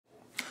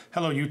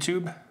Hello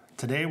YouTube.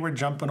 Today we're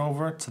jumping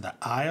over to the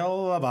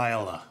Isle of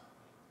Islay.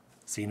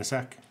 See you in a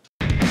sec.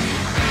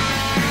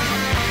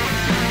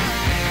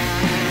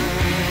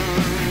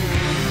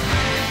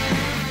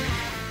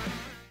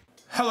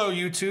 Hello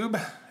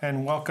YouTube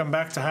and welcome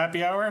back to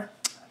Happy Hour.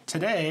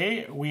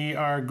 Today we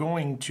are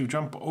going to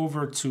jump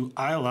over to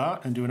Islay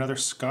and do another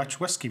Scotch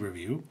whiskey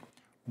review.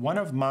 One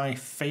of my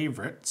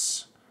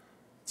favorites.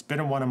 It's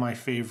been one of my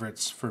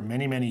favorites for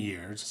many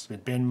years.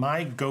 It's been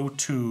my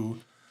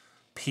go-to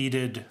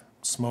peated,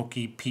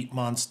 smoky, peat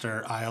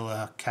monster,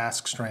 Islay,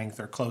 cask strength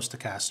or close to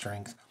cask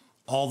strength.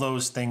 All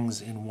those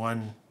things in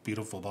one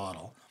beautiful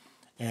bottle.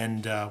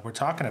 And we're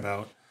talking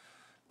about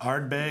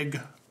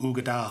Ardbeg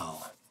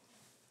Uigeadail.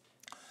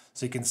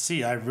 So you can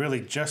see I really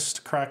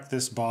just cracked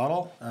this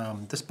bottle.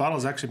 This bottle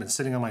has actually been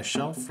sitting on my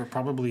shelf for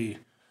probably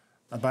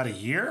about a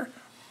year.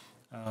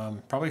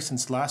 Probably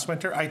since last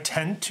winter. I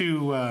tend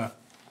to...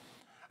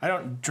 I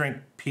don't drink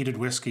peated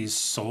whiskeys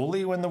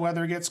solely when the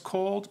weather gets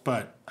cold,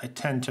 but I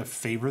tend to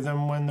favor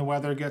them when the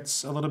weather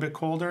gets a little bit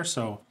colder.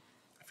 So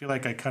I feel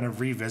like I kind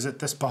of revisit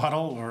this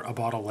bottle or a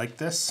bottle like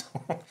this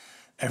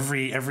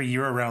every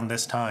year around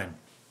this time.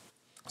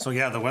 So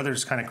yeah, the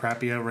weather's kind of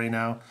crappy out right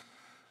now.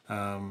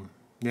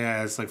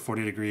 Yeah, it's like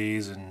 40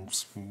 degrees and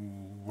it's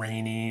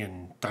rainy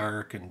and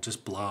dark and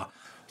just blah.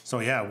 So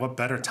yeah, what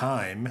better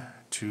time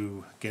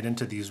to get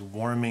into these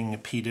warming,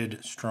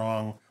 peated,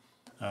 strong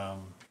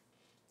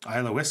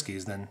Islay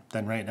whiskeys than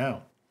right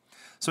now.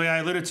 So yeah, I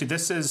alluded to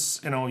this is,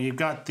 you've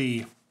got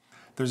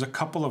there's a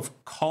couple of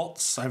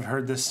cults, I've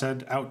heard this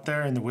said out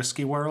there in the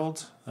whiskey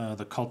world,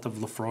 the cult of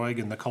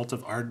Laphroaig and the cult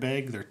of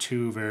Ardbeg. They're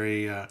two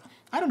very, I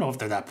don't know if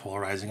they're that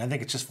polarizing. I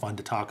think it's just fun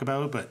to talk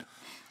about, but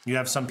you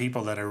have some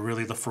people that are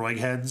really Laphroaig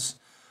heads,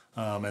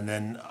 and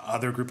then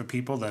other group of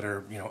people that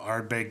are,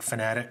 Ardbeg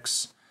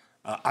fanatics.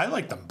 I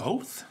like them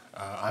both.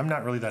 I'm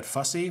not really that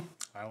fussy.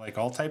 I like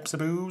all types of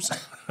booze.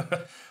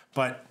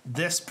 But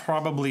this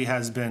probably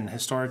has been,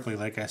 historically,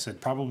 like I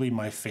said, probably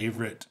my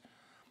favorite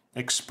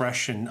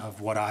expression of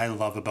what I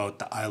love about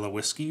the Islay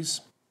whiskeys.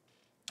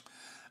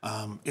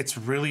 It's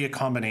really a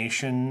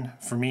combination.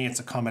 For me, it's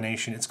a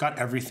combination. It's got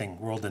everything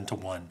rolled into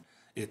one.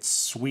 It's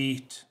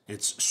sweet.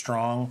 It's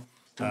strong.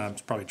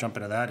 Let's probably jump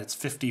into that. It's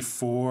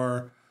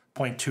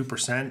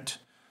 54.2%.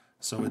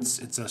 So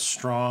it's a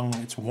strong.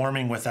 It's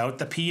warming without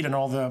the peat and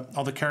all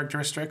the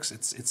characteristics.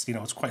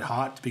 It's quite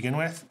hot to begin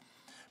with.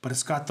 But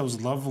it's got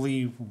those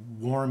lovely,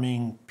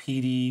 warming,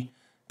 peaty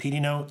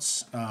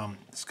notes.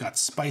 It's got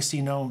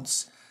spicy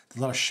notes. There's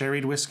a lot of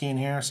sherried whiskey in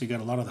here, so you got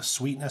a lot of the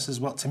sweetness as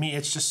well. To me,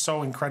 it's just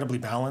so incredibly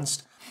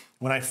balanced.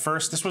 When I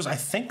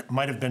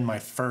might have been my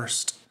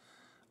first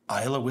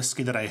Islay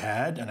whiskey that I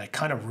had, and I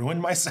kind of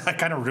ruined myself. I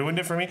kind of ruined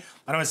it for me.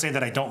 I don't want to say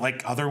that I don't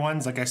like other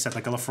ones. Like I said,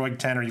 like a Laphroaig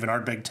 10 or even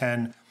Ardbeg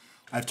 10.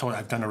 I've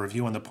done a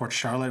review on the Port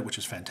Charlotte, which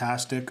is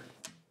fantastic.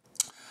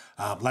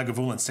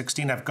 Lagavulin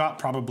 16, I've got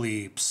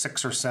probably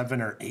 6 or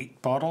 7 or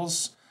 8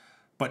 bottles,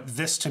 but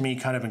this to me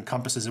kind of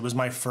encompasses, it was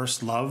my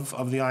first love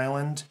of the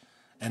island,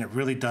 and it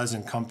really does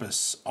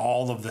encompass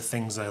all of the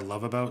things I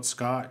love about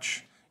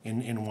Scotch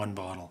in one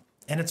bottle.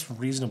 And it's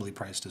reasonably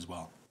priced as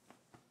well.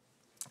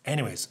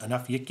 Anyways,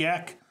 enough yik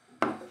yak.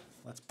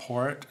 Let's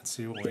pour it and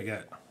see what we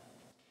get.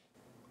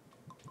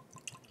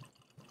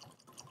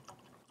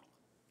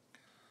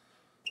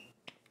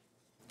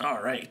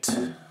 All right.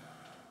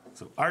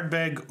 So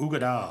Ardbeg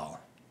Uigeadail.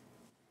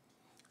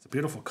 It's a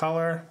beautiful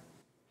color.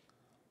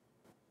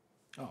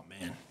 Oh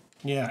man.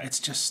 Yeah, it's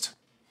just...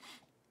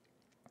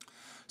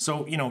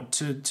 So,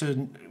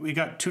 we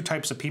got two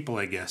types of people,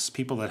 I guess.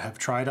 People that have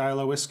tried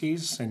Islay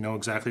whiskeys and know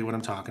exactly what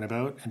I'm talking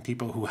about, and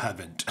people who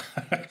haven't.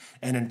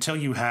 And until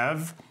you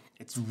have,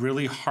 it's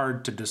really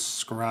hard to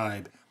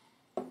describe.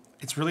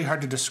 It's really hard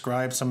to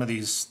describe some of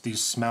these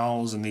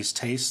smells and these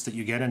tastes that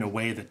you get in a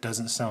way that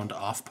doesn't sound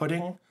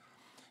off-putting.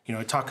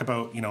 I talk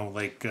about,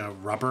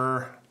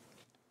 rubber.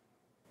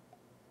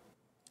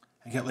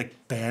 I get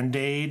like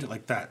Band-Aid,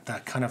 like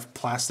that kind of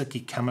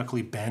plasticky,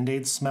 chemically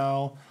Band-Aid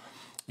smell.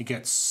 You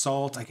get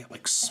salt. I get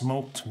like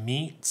smoked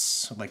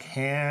meats, like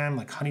ham,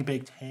 like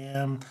honey-baked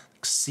ham,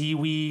 like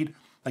seaweed.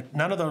 Like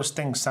none of those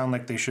things sound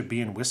like they should be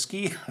in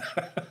whiskey.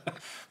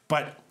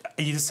 But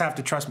you just have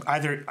to trust me.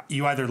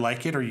 You either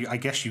like it or I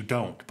guess you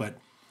don't. But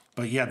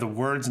yeah, the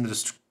words and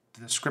the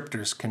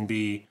descriptors can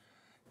be...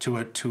 to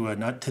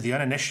the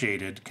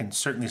uninitiated can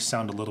certainly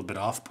sound a little bit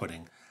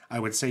off-putting. I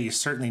would say you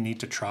certainly need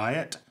to try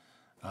it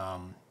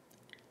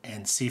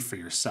and see for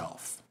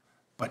yourself.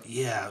 But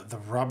yeah, the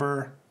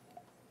rubber,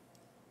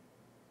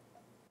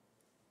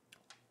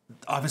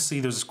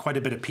 obviously there's quite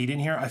a bit of peat in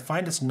here. I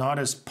find it's not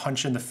as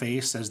punch in the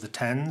face as the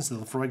 10s, the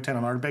Laphroaig 10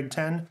 and Ardbeg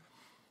 10.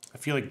 I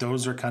feel like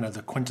those are kind of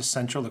the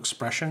quintessential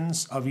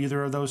expressions of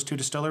either of those two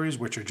distilleries,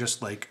 which are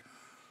just like,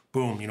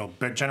 boom,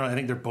 but generally I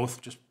think they're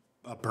both just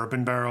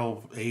bourbon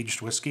barrel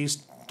aged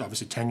whiskeys,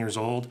 obviously 10 years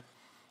old.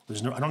 I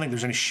don't think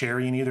there's any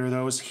sherry in either of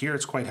those. Here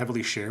it's quite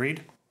heavily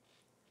sherried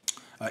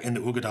in the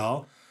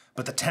Uigeadail,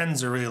 but the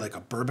 10s are really like a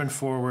bourbon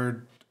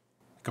forward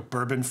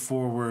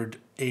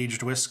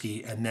aged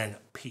whiskey and then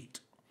peat.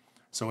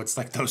 So it's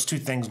like those two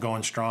things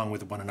going strong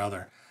with one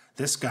another.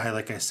 This guy,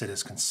 like I said,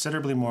 is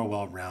considerably more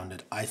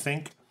well-rounded, I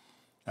think,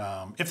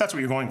 if that's what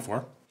you're going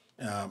for.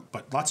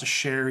 But lots of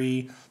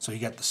sherry, so you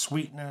get the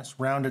sweetness,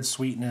 rounded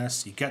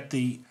sweetness. You get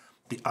the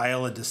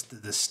Islay, the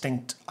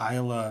distinct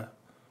Islay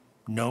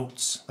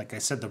notes. Like I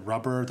said, the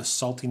rubber, the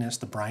saltiness,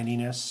 the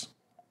brininess.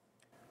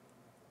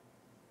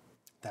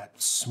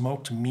 That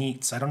smoked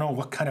meats. I don't know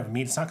what kind of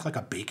meat. It's not like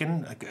a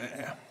bacon. Like,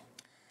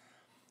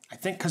 I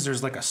think because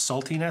there's like a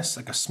saltiness,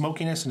 like a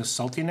smokiness and a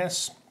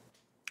saltiness.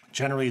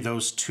 Generally,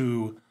 those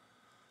two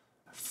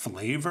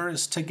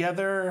flavors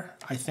together,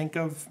 I think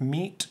of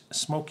meat,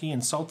 smoky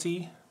and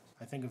salty.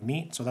 I think of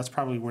meat, so that's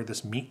probably where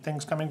this meat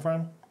thing's coming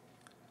from.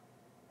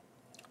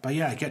 But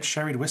yeah, I get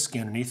sherried whiskey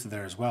underneath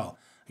there as well.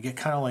 I get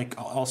kind of like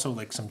also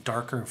like some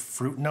darker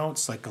fruit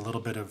notes, like a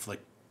little bit of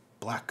like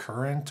black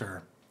currant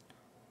or...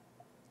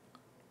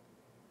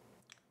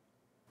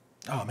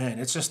 Oh man,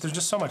 it's just, there's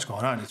just so much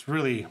going on. It's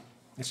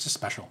just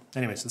special.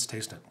 Anyways, let's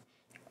taste it.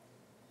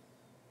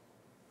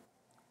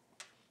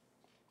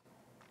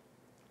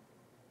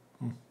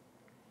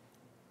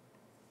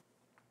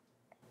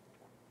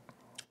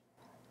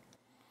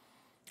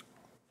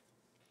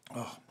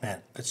 Oh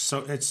man, it's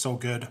so good. It's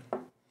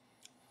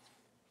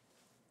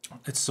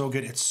so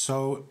good.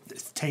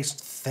 It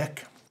tastes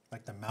thick,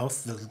 like the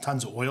mouth. There's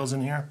tons of oils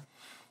in here.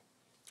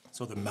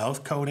 So the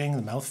mouth coating,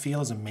 the mouth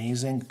feel is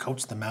amazing. It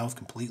coats the mouth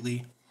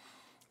completely.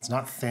 It's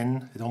not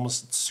thin.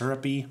 It's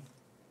syrupy.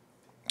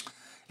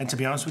 And to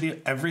be honest with you,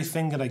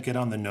 everything that I get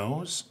on the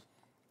nose,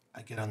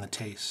 I get on the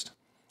taste,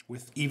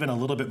 with even a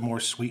little bit more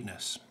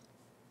sweetness.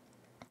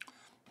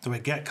 So I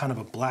get kind of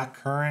a black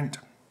currant,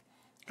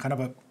 kind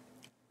of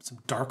some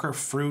darker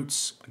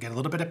fruits. I get a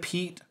little bit of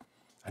peat.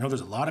 I know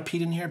there's a lot of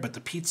peat in here, but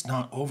the peat's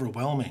not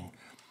overwhelming.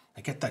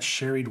 I get that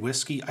sherried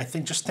whiskey. I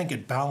just think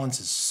it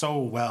balances so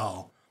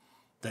well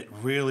that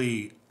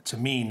really, to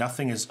me,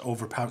 nothing is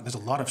overpowered. There's a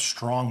lot of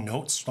strong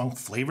notes, strong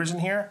flavors in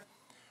here,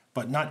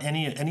 but not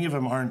any of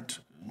them aren't,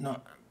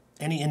 not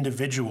any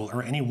individual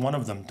or any one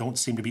of them don't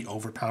seem to be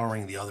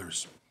overpowering the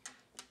others,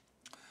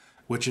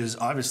 which is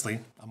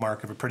obviously a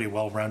mark of a pretty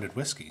well-rounded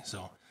whiskey.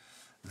 So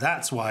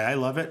that's why I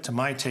love it. To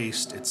my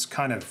taste, it's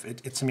kind of,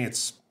 to me,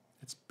 it's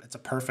a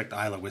perfect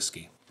Islay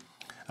whiskey.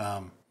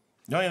 The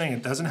only thing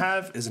it doesn't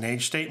have is an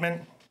age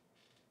statement,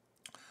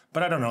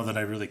 but I don't know that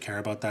I really care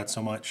about that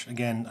so much.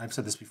 Again, I've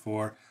said this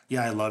before.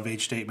 Yeah, I love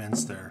age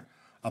statements. They're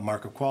a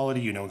mark of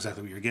quality. You know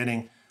exactly what you're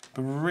getting.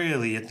 But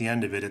really, at the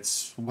end of it,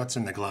 it's what's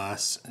in the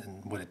glass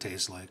and what it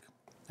tastes like.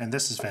 And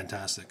this is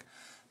fantastic.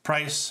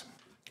 Price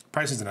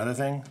is another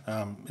thing.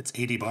 It's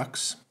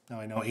 $80. Now,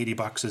 I know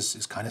 $80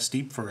 is kind of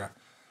steep for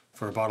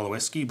a bottle of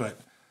whiskey,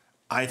 but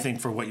I think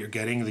for what you're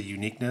getting, the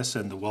uniqueness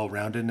and the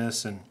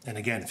well-roundedness, and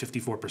again,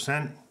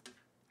 54%,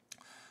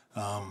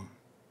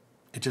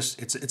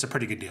 it's a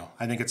pretty good deal.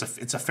 I think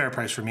it's a fair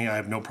price for me. I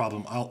have no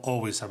problem. I'll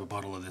always have a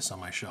bottle of this on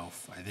my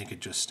shelf. I think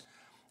it's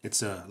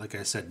like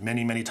I said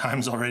many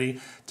times already.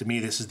 To me,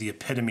 this is the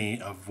epitome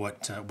of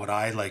what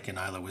I like in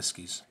Islay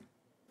whiskeys.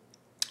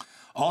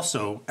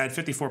 Also, at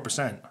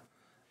 54%,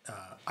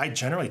 I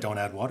generally don't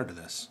add water to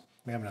this.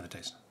 Let me have another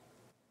taste.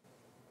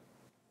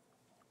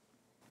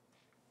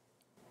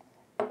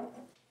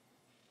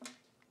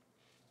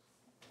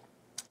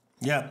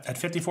 Yeah, at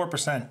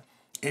 54%,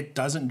 it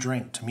doesn't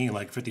drink to me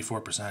like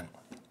 54%.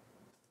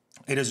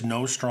 It is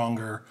no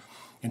stronger,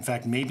 in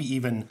fact, maybe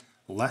even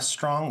less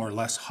strong or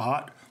less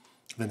hot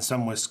than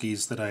some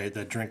whiskeys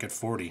that drink at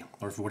 40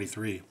 or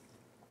 43.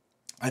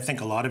 I think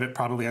a lot of it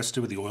probably has to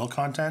do with the oil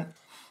content.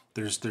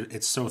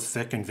 It's so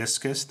thick and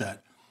viscous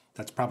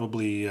that's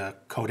probably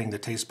coating the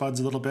taste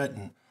buds a little bit,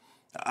 and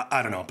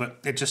I don't know, but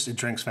it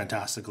drinks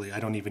fantastically. I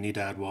don't even need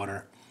to add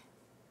water.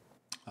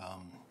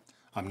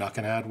 I'm not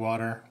going to add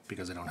water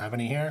because I don't have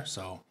any here,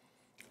 so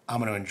I'm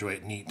going to enjoy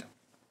it neat.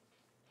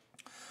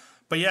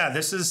 But yeah,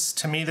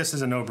 to me, this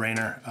is a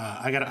no-brainer.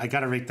 I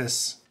gotta rate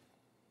this.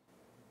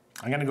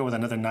 I'm going to go with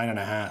another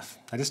 9.5.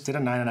 I just did a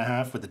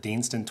 9.5 with the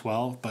Deanston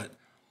 12, but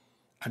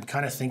I'm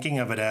kind of thinking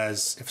of it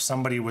as if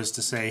somebody was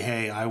to say,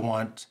 hey, I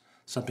want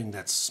something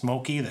that's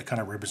smoky, that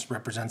kind of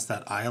represents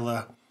that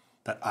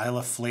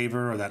Islay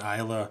flavor or that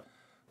Islay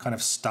kind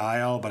of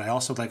style, but I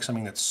also like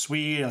something that's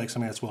sweet. I like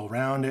something that's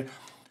well-rounded.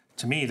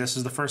 To me, this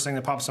is the first thing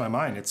that pops in my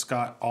mind. It's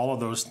got all of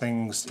those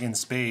things in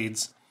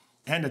spades,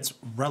 and it's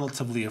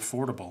relatively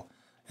affordable.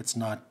 It's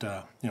not,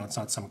 it's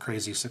not some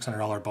crazy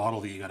 $600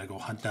 bottle that you got to go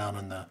hunt down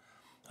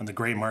on the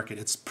gray market.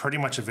 It's pretty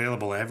much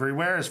available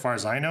everywhere, as far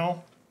as I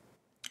know.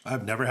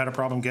 I've never had a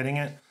problem getting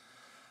it.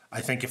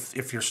 I think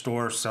if your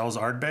store sells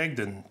Ardbeg,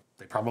 then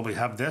they probably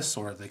have this,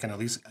 or they can at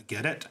least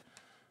get it.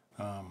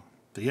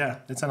 But yeah,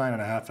 it's a 9.5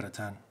 out of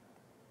 10.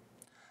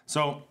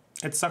 So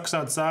it sucks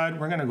outside.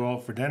 We're gonna go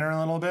out for dinner in a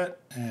little bit,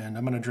 and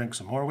I'm gonna drink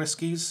some more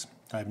whiskeys.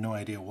 I have no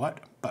idea what,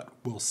 but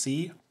we'll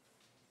see.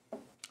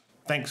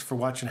 Thanks for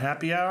watching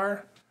Happy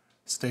Hour.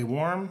 Stay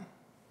warm.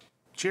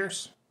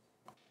 Cheers.